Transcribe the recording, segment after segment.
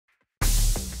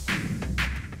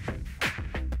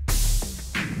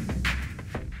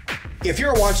If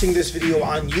you're watching this video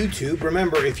on YouTube,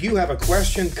 remember, if you have a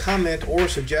question, comment, or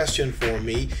suggestion for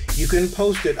me, you can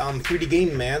post it on 3D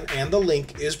Game Man, and the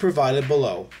link is provided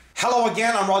below. Hello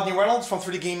again, I'm Rodney Reynolds from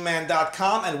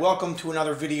 3dgameman.com, and welcome to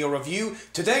another video review.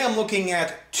 Today I'm looking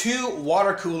at two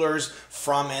water coolers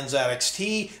from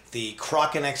NZXT, the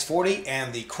Kraken X40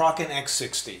 and the Kraken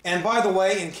X60. And by the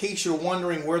way, in case you're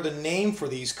wondering where the name for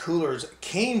these coolers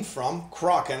came from,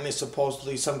 Kraken is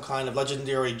supposedly some kind of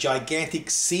legendary gigantic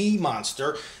sea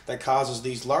monster that causes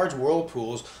these large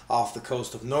whirlpools off the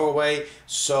coast of Norway.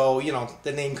 So, you know,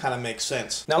 the name kind of makes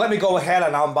sense. Now let me go ahead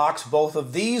and unbox both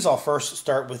of these. I'll first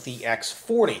start with the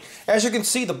X40. As you can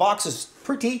see, the box is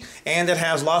pretty, and it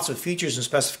has lots of features and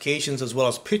specifications as well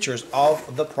as pictures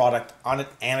of the product on it,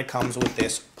 and it comes with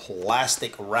this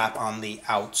plastic wrap on the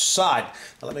outside.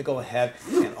 Now let me go ahead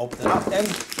and open it up and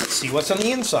see what's on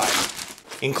the inside.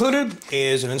 Included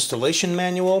is an installation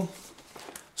manual,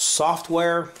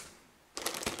 software,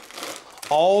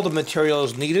 all the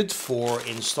materials needed for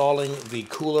installing the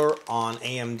cooler on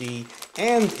AMD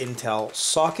and Intel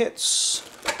sockets.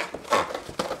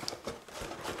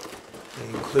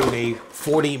 They include a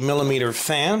 40mm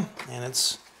fan, and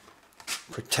it's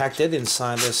protected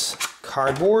inside this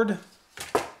cardboard.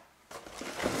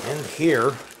 And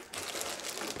here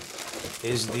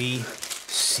is the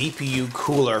CPU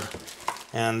cooler,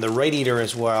 and the radiator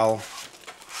as well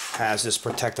has this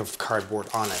protective cardboard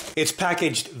on it. It's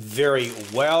packaged very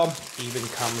well, even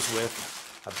comes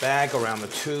with a bag around the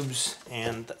tubes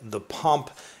and the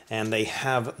pump, and they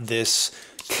have this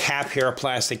cap here, a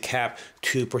plastic cap,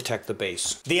 to protect the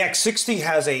base. The X60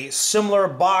 has a similar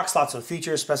box, lots of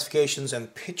features, specifications,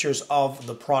 and pictures of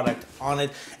the product on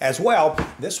it as well.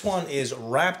 This one is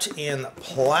wrapped in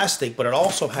plastic, but it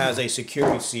also has a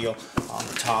security seal on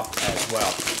the top as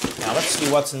well. Now let's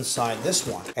see what's inside this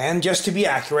one. And just to be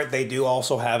accurate, they do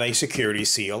also have a security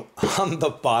seal on the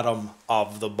bottom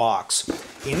of the box.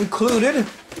 Included,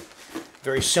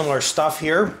 very similar stuff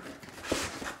here.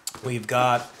 We've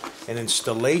got an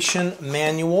installation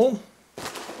manual,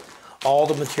 all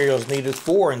the materials needed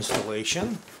for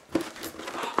installation,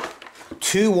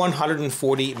 two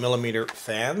 140mm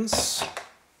fans,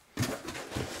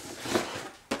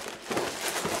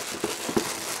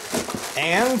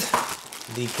 and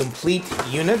the complete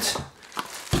unit.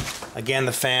 Again,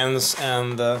 the fans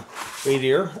and the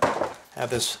radiator have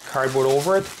this cardboard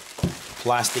over it,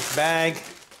 plastic bag,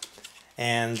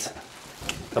 and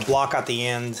the block at the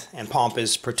end and pump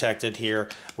is protected here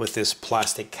with this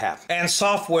plastic cap. And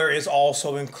software is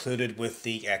also included with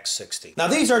the X60. Now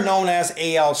these are known as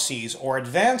ALCs, or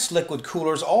Advanced Liquid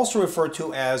Coolers, also referred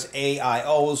to as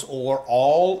AIOs, or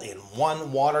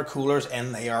all-in-one water coolers,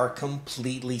 and they are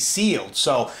completely sealed.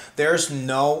 So there's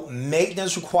no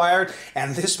maintenance required,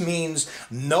 and this means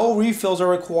no refills are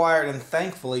required, and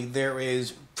thankfully there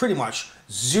is pretty much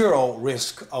zero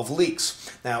risk of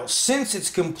leaks. Now, since it's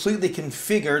completely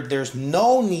configured, there's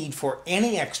no need for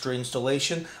any extra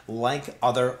installation like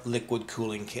other liquid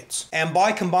cooling kits. And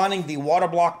by combining the water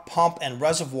block, pump, and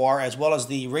reservoir, as well as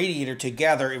the radiator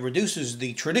together, it reduces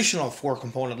the traditional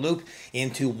 4-component loop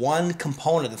into one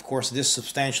component. Of course, this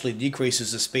substantially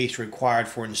decreases the space required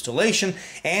for installation,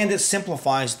 and it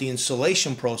simplifies the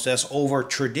installation process over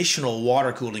traditional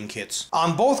water cooling kits.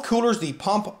 On both coolers, the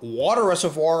pump, water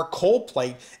reservoir, cold plate,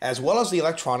 as well as the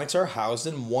electronics are housed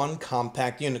in one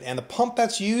compact unit, and the pump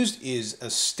that's used is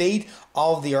a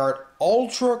state-of-the-art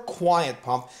ultra quiet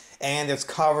pump, and it's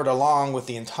covered along with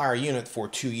the entire unit for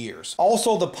 2 years.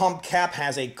 Also, the pump cap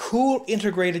has a cool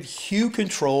integrated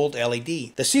hue-controlled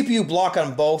LED. The CPU block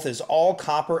on both is all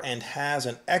copper and has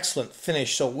an excellent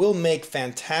finish, so it will make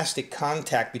fantastic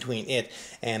contact between it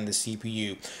and the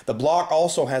CPU. The block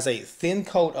also has a thin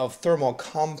coat of thermal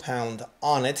compound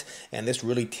on it, and this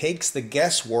really takes the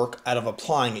guesswork out of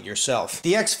applying it yourself.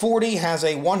 The X40 has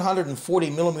a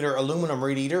 140mm aluminum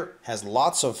radiator, has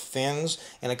lots of fins,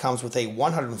 and it comes with a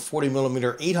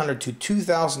 140mm 800 to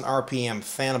 2000 RPM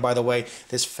fan. And by the way,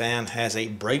 this fan has a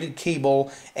braided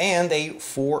cable and a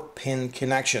 4-pin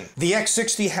connection. The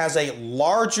X60 has a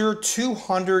larger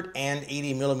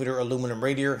 280mm aluminum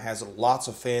radiator, has lots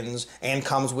of fins, and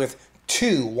comes with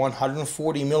two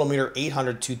 140mm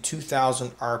 800 to 2000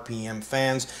 RPM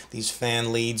fans. These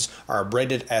fan leads are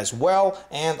braided as well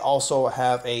and also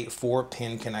have a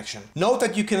 4-pin connection. Note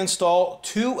that you can install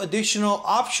two additional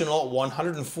optional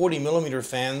 140mm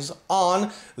fans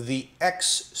on the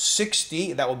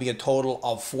X60. That will be a total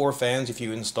of 4 fans if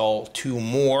you install 2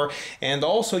 more. And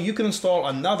also you can install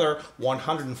another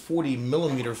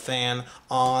 140mm fan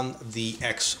on the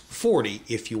X40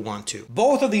 if you want to.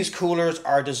 Both of these coolers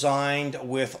are designed designed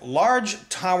with large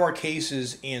tower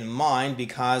cases in mind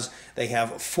because they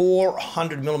have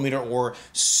 400mm or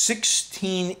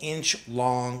 16-inch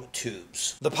long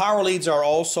tubes. The power leads are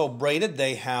also braided.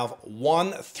 They have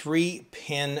one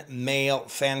 3-pin male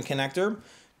fan connector,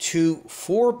 two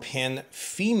 4-pin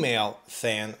female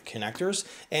fan connectors,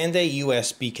 and a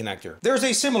USB connector. There's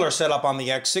a similar setup on the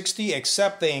X60,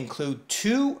 except they include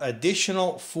two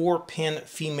additional 4-pin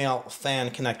female fan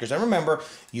connectors. And remember,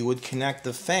 you would connect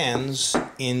the fans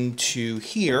into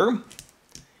here,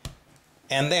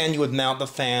 and then you would mount the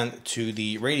fan to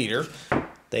the radiator.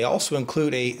 They also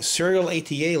include a serial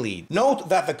ATA lead. Note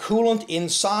that the coolant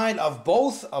inside of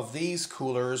both of these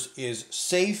coolers is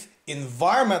safe,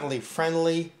 environmentally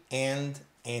friendly, and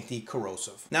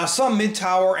anti-corrosive. Now, some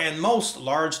mid-tower and most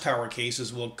large tower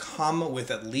cases will come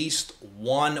with at least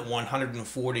one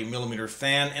 140mm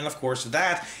fan, and of course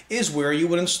that is where you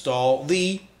would install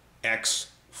the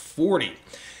X40.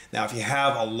 Now, if you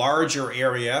have a larger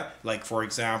area, like for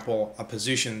example a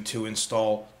position to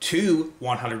install two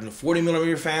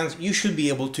 140mm fans, you should be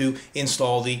able to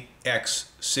install the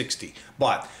X60.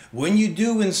 But when you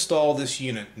do install this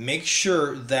unit, make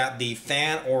sure that the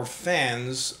fan or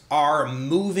fans are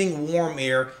moving warm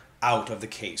air out of the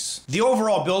case. The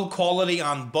overall build quality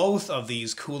on both of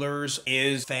these coolers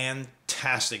is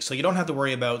fantastic, so you don't have to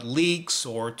worry about leaks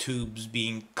or tubes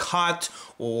being cut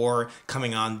or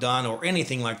coming undone or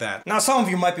anything like that. Now, some of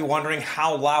you might be wondering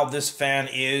how loud this fan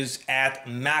is at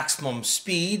maximum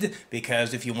speed,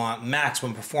 because if you want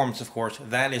maximum performance, of course,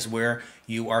 that is where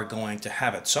you are going to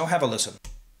have it. So have a listen.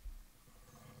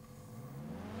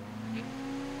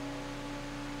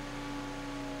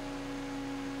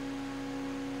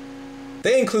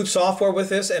 They include software with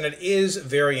this, and it is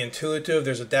very intuitive.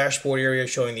 There's a dashboard area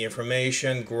showing the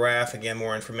information, graph, again,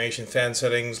 more information, fan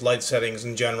settings, light settings,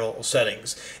 and general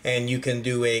settings. And you can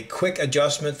do a quick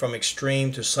adjustment from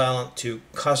extreme to silent to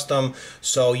custom,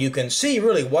 so you can see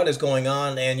really what is going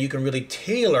on, and you can really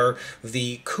tailor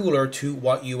the cooler to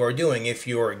what you are doing. If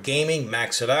you're gaming,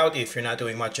 max it out. If you're not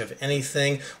doing much of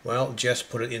anything, well, just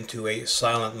put it into a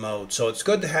silent mode. So it's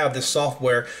good to have this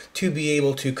software to be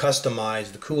able to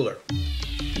customize the cooler.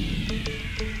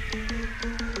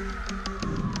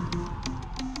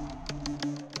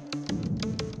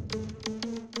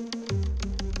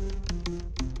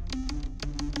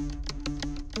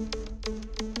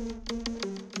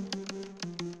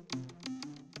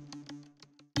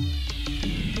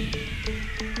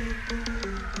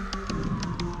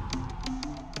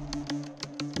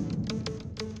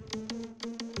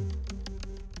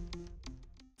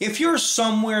 If you're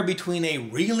somewhere between a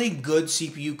really good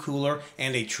CPU cooler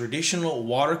and a traditional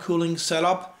water cooling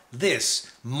setup, this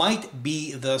might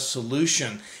be the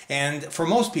solution. And for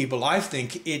most people, I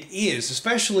think it is,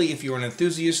 especially if you're an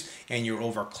enthusiast and you're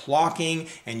overclocking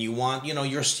and you want, your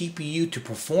CPU to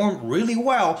perform really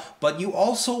well, but you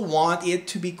also want it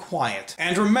to be quiet.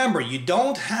 And remember, you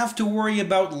don't have to worry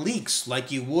about leaks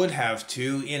like you would have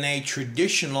to in a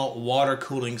traditional water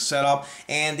cooling setup.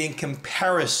 And in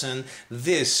comparison,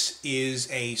 this is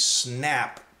a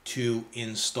snap to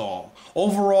install.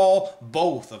 Overall,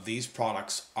 both of these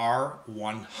products are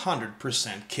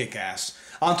 100% kick-ass.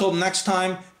 Until next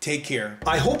time, take care.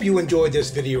 I hope you enjoyed this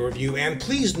video review, and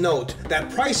please note that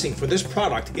pricing for this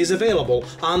product is available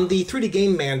on the 3D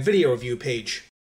Game Man video review page.